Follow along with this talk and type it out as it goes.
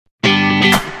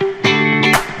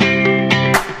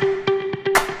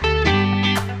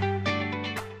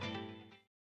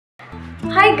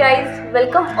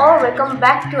welcome or welcome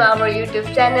back to our YouTube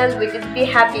channel, which is Be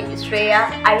Happy with Shreya.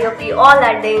 I hope you all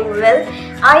are doing well.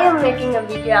 I am making a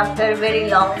video after a very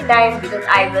long time because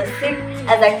I was sick,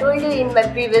 as I told you in my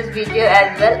previous video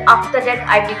as well. After that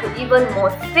I became even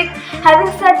more sick.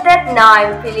 Having said that, now I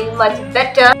am feeling much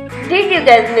better. Did you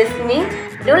guys miss me?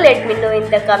 Do let me know in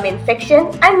the comment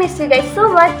section. I miss you guys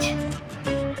so much.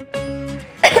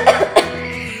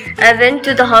 I went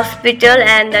to the hospital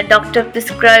and the doctor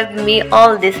prescribed me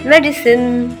all this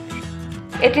medicine.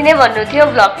 यति नै भन्नु थियो,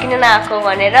 भ्लग किन नआएको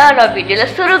भनेर र भिडियोलाई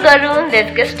सुरु गरौँ.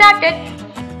 Let's get started.